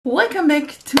Welcome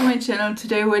back to my channel.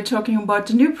 Today we're talking about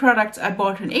the new products I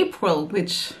bought in April,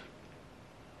 which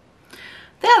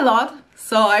there are a lot,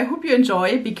 so I hope you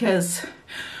enjoy because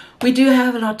we do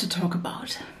have a lot to talk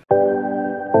about.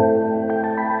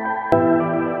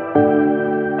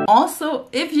 Also,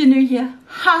 if you're new here,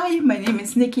 hi, my name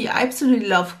is Nikki. I absolutely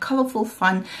love colorful,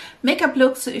 fun makeup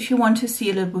looks. So if you want to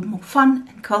see a little bit more fun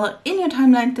and color in your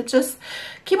timeline, then just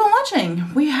keep on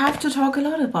watching. We have to talk a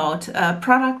lot about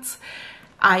products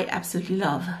I absolutely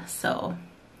love. So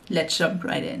let's jump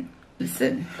right in.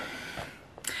 Listen,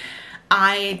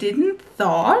 I didn't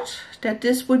thought that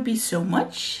this would be so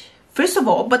much. First of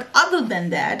all, but other than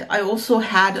that, I also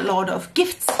had a lot of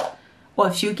gifts, or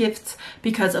a few gifts,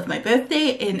 because of my birthday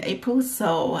in April.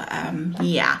 So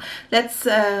yeah, let's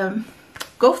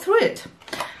go through it.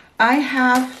 I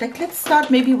have, let's start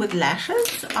maybe with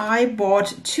lashes. I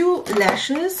bought 2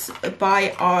 lashes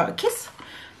by our Kiss.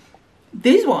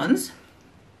 These ones,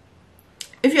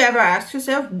 if you ever ask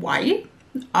yourself why,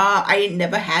 I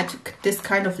never had this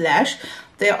kind of lash.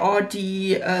 There are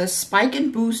the Spike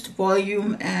and Boost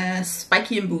Volume.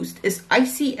 Spiky and Boost is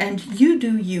Icy and You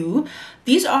Do You.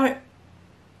 These are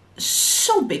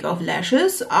so big of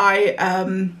lashes.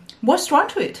 I was drawn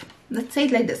to it. Let's say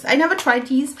it like this. I never tried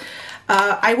these.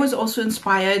 I was also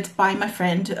inspired by my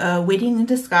friend Wedding in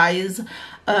Disguise,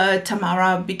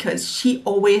 Tamara, because she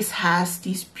always has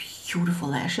these beautiful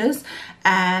lashes.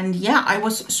 And yeah, I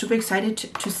was super excited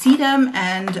to see them,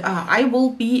 and I will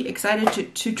be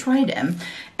excited to try them.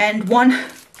 And one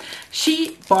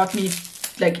she bought me,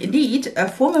 like, indeed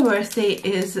for my birthday,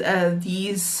 is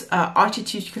these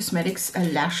Artitude Cosmetics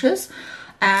lashes.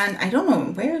 And I don't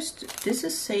know, where is this,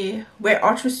 is say where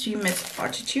Artistry meets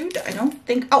Artitude. I don't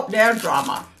think, oh, they're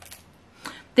Drama.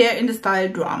 They're in the style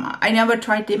Drama. I never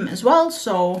tried them as well,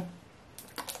 so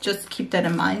just keep that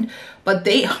in mind. But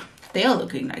they are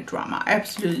looking like Drama. I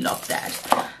absolutely love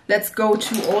that. Let's go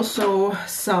to also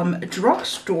some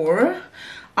drugstore.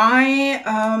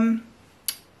 There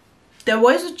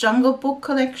was a Jungle Book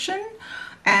collection,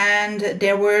 and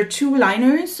there were 2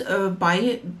 liners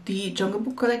by the Jungle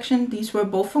Book collection. These were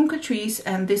both from Catrice,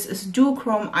 and this is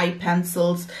Duochrome Eye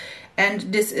Pencils,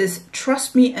 and this is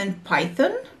Trust Me and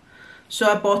Python. So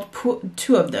I bought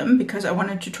 2 of them because I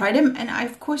wanted to try them, and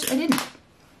of course I didn't.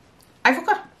 I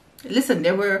forgot. Listen,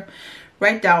 they were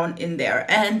right down in there.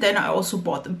 And then I also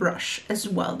bought the brush as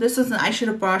well. This is an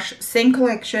eyeshadow brush, same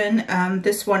collection.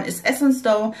 This one is Essence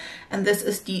though, and this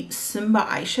is the Simba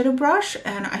eyeshadow brush,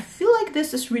 and I feel like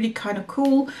this is really kind of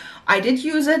cool. I did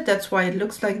use it, that's why it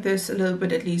looks like this a little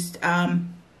bit at least.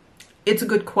 It's a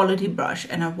good quality brush,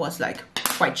 and it was like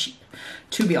quite cheap,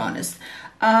 to be honest.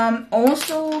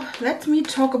 Also, let me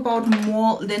talk about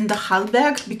more Linda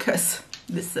Hallberg, because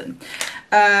listen,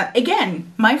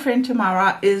 again, my friend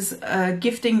Tamara is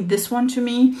gifting this one to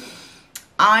me.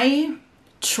 I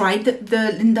tried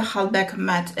the Linda Hallberg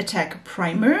Matte Attack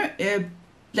Primer.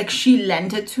 Like, she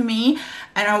lent it to me,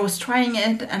 and I was trying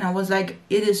it, and I was like,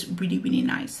 it is really, really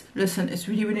nice. Listen, it's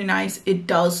really, really nice. It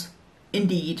does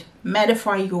indeed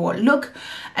mattify your look.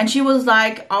 And she was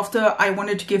like, after I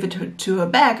wanted to give it to her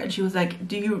back, and she was like,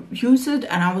 do you use it?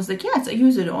 And I was like, yes, I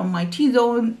use it on my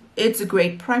T-zone. It's a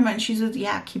great primer. And she said,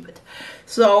 yeah, keep it.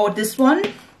 So this one.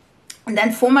 And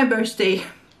then for my birthday,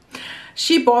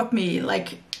 she bought me,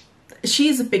 like,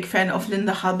 she's a big fan of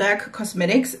Linda Hallberg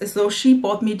Cosmetics, so she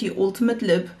bought me the Ultimate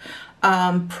Lip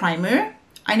Primer.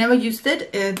 I never used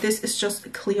it. This is just a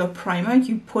clear primer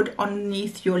you put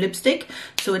underneath your lipstick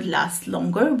so it lasts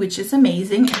longer, which is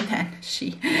amazing. And then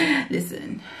she,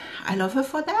 listen, I love her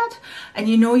for that. And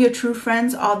you know, your true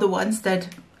friends are the ones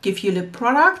that give you lip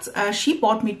products. She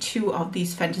bought me 2 of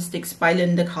these Fantastics by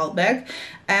Linda Hallberg,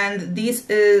 and this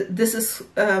is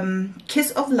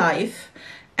Kiss of Life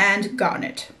and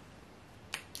Garnet.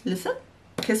 Listen,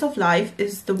 Kiss of Life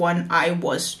is the one I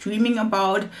was dreaming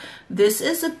about. This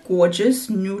is a gorgeous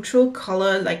neutral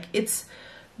color, like, it's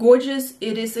gorgeous.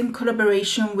 It is in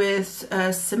collaboration with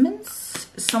Simmons.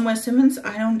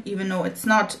 I don't even know, it's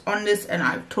not on this, and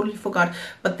I totally forgot,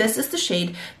 but this is the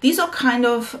shade. These are kind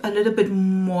of a little bit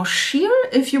more sheer,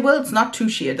 if you will. It's not too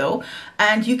sheer though,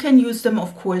 and you can use them,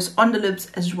 of course, on the lips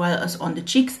as well as on the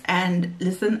cheeks. And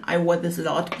listen, I wore this a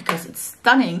lot because it's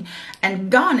stunning.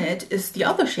 And Garnet is the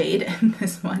other shade in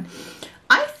this one.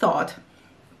 I thought,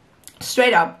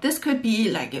 straight up, this could be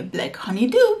like a black honey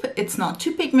dupe. It's not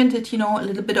too pigmented, you know, a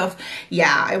little bit of,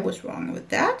 yeah, I was wrong with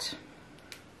that.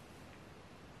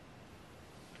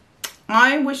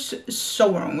 I was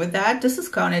so wrong with that. This is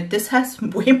Garnet. This has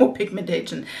way more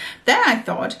pigmentation than I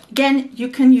thought. Again, you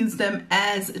can use them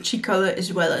as a cheek color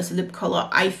as well as a lip color.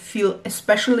 I feel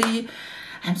especially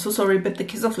I'm so sorry, but the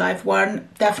Kiss of Life one,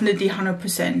 definitely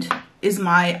 100% is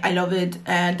I love it.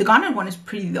 The garnet one is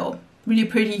pretty though, really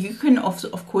pretty. You can also,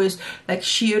 of course, like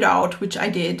shear it out, which I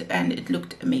did, and it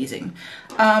looked amazing.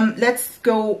 Let's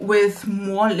go with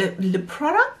more lip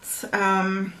products.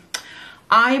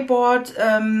 I bought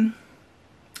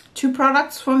 2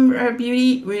 products from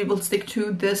Beauty. We will stick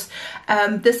to this.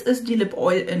 This is the lip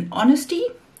oil in Honesty.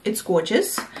 It's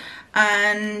gorgeous,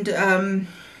 and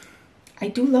I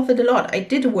do love it a lot. I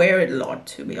did wear it a lot,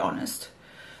 to be honest.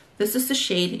 This is the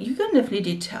shade. You can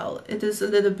definitely tell it is a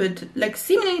little bit like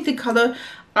seemingly the color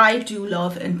I do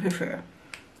love and prefer.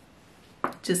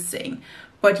 Just saying.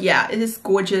 But yeah, it is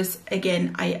gorgeous.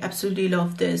 Again, I absolutely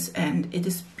love this, and it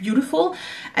is beautiful.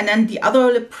 And then the other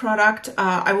lip product,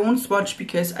 I won't swatch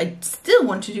because I still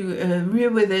want to do a review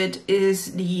with it,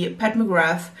 is the Pat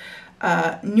McGrath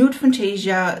Nude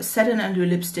Fantasia Satin Allure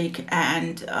Lipstick.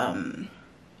 And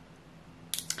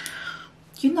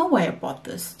you know why I bought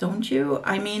this, don't you?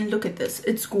 I mean, look at this.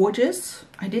 It's gorgeous.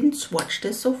 I didn't swatch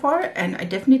this so far, and I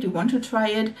definitely want to try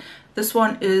it. This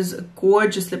one is a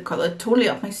gorgeous lip color, totally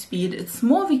up my speed. It's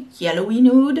more of a yellowy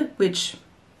nude, which,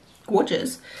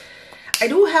 gorgeous. I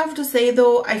do have to say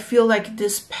though, I feel like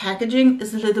this packaging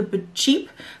is a little bit cheap,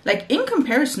 like in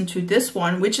comparison to this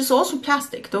one, which is also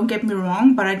plastic, don't get me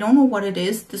wrong, but I don't know what it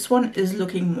is. This one is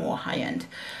looking more high-end.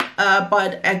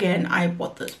 But again, I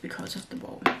bought this because of the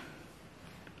bow.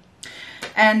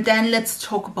 And then let's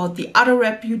talk about the other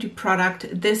Rare Beauty product.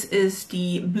 This is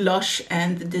the blush,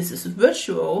 and this is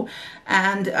Virtuo.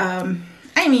 And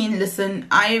I mean, listen,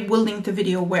 I will link the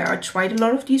video where I tried a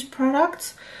lot of these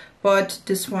products, but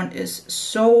this one is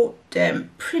so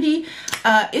damn pretty.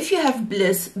 If you have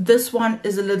Bliss, this one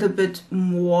is a little bit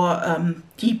more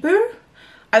deeper.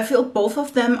 I feel both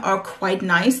of them are quite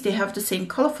nice. They have the same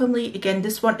color family. Again,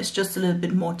 this one is just a little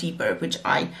bit more deeper, which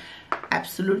I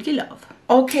absolutely love.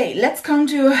 Okay, let's come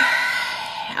to,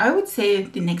 I would say,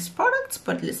 the next products,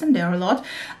 but listen, there are a lot.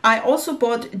 I also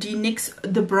bought the NYX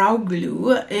The Brow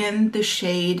Glue in the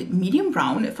shade medium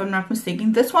brown, if I'm not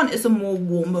mistaken. This one is a more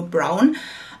warmer brown.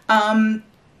 I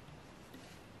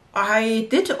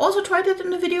did also try that in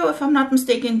the video, if I'm not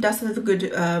mistaken. It does have a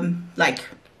good like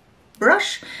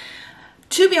brush.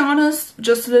 To be honest,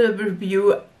 just a little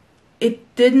review,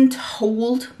 it didn't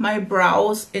hold my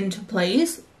brows into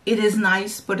place. It is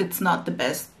nice, but it's not the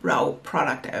best brow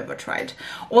product I ever tried.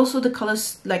 Also, the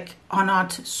colors like are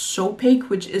not so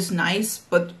pink, which is nice,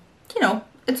 but you know,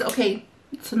 it's okay.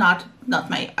 It's not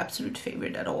my absolute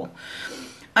favorite at all.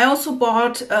 I also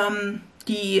bought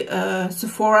the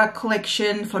Sephora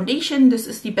Collection foundation. This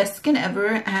is the Best Skin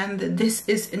Ever, and this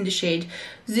is in the shade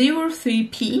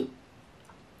 03P,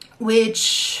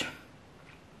 which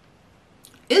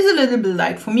is a little bit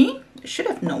light for me. I should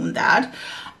have known that.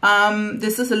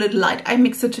 This is a little light. I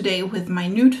mixed it today with my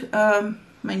nude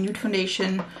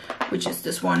foundation, which is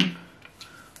this one.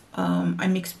 I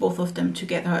mixed both of them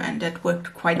together, and that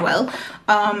worked quite well.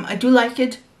 I do like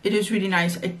it. It is really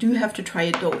nice. I do have to try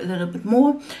it though a little bit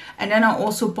more. And then I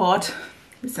also bought,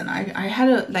 listen, I had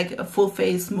a full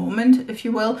face moment, if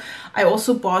you will. I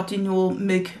also bought the new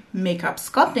Milk Makeup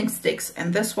Sculpting Sticks,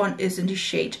 and this one is in the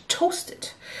shade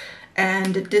Toasted.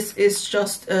 And this is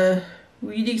just a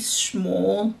really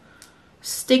small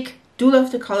stick. Do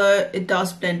love the color. It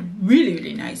does blend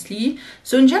really nicely.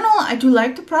 So in general, I do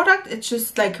like the product. It's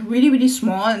just like really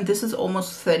small, and this is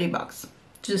almost 30 bucks,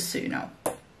 just so you know,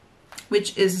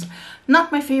 which is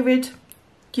not my favorite,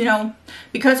 you know,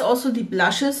 because also the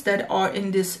blushes that are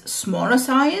in this smaller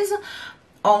size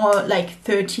are like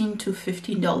 $13 to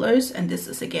 $15, and this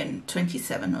is again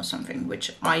 27 or something,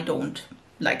 which I don't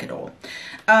like at all.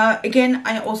 Again,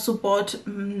 I also bought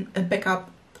a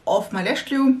backup of my lash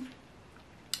glue.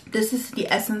 This is the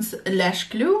Essence Lash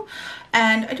Glue,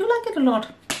 and I do like it a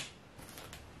lot.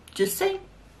 Just saying,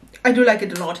 I do like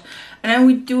it a lot. And then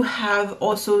we do have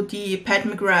also the Pat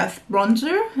McGrath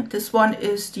bronzer. This one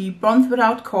is the Bronze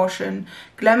Without Caution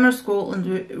Glamorous Gold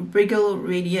and Wriggle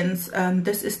Radiance.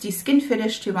 This is the Skin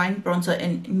Fetish Divine Bronzer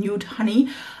in Nude Honey.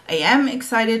 I am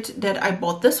excited that I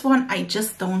bought this one. I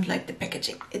just don't like the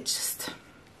packaging. It's just,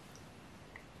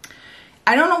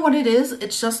 I don't know what it is.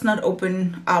 It's just not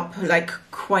open up like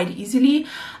quite easily.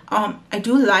 I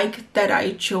do like that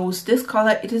I chose this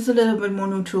color. It is a little bit more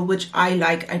neutral, which I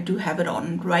like. I do have it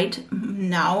on right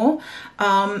now.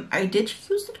 I did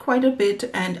use it quite a bit,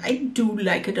 and I do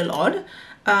like it a lot.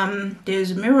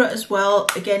 There's a mirror as well.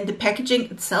 Again, the packaging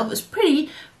itself is pretty,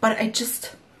 but it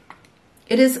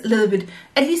is a little bit,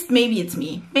 at least maybe it's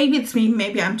me. Maybe it's me,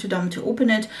 maybe I'm too dumb to open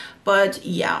it. But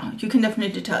yeah, you can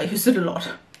definitely tell I use it a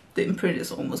lot. the imprint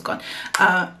is almost gone.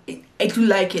 I do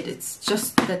like it, it's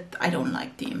just that I don't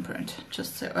like the imprint,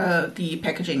 just the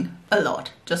packaging a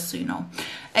lot, just so you know.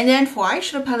 And then for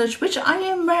eyeshadow palette, which I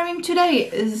am wearing today,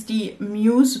 is the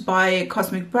Muse by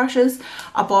Cosmic Brushes.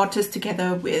 I bought this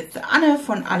together with Anna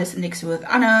from Alles in Dixie with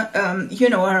Anna. You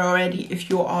know her already if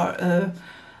you are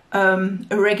a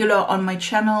regular on my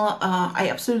channel. I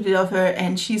absolutely love her,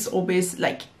 and she's always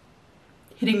like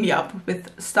hitting me up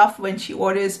with stuff when she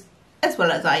orders, as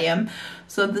well as I am.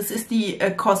 So this is the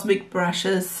Cosmic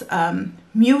Brushes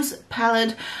Muse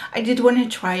palette. I did want to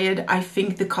try it. I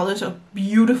think the colors are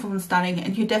beautiful and stunning,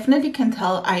 and you definitely can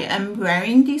tell I am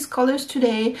wearing these colors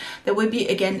today. There will be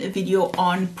again a video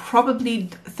on probably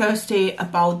Thursday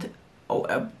about,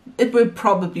 it will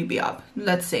probably be up,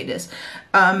 let's say this,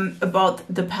 about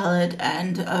the palette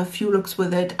and a few looks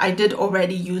with it. I did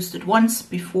already use it once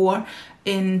before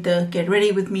in the Get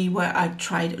Ready With Me, where I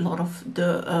tried a lot of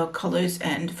the colors,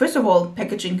 and first of all,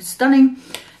 packaging stunning.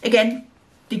 Again,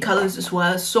 the colors as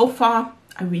well. So far,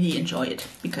 I really enjoy it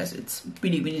because it's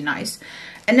really, really nice.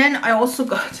 And then I also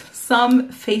got some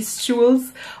face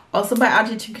jewels, also by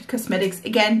Attitude Cosmetics,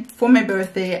 again for my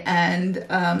birthday, and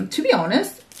to be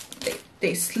honest,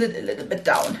 they slid a little bit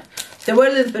down. They were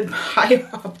a little bit higher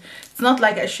up. It's not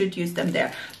like I should use them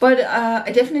there, but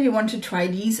I definitely want to try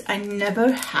these. I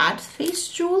never had face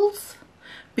jewels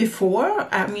before.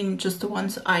 I mean, just the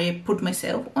ones I put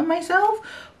myself on myself.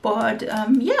 But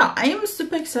yeah, I am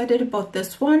super excited about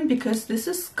this one because this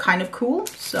is kind of cool.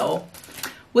 So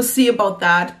we'll see about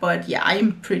that. But yeah, I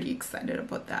am pretty excited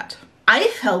about that. I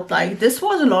felt like this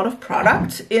was a lot of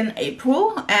product in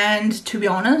April, and to be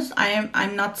honest,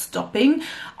 I'm not stopping.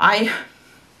 I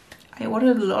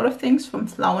ordered a lot of things from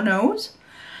Flower Nose.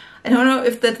 I don't know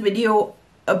if that video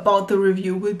about the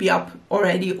review will be up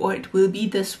already, or it will be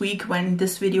this week when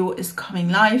this video is coming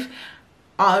live.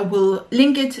 I will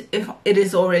link it if it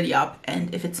is already up,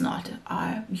 and if it's not,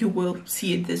 you will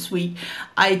see it this week.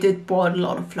 I did bought a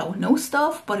lot of Flower Nose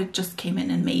stuff, but it just came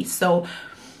in May, so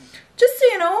just so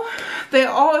you know, there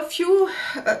are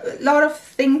a lot of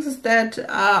things that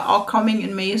are coming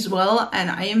in May as well,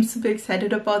 and I am super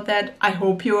excited about that. I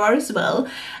hope you are as well.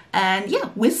 And yeah,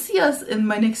 we'll see us in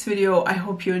my next video. I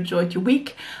hope you enjoyed your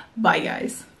week. Bye,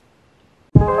 guys.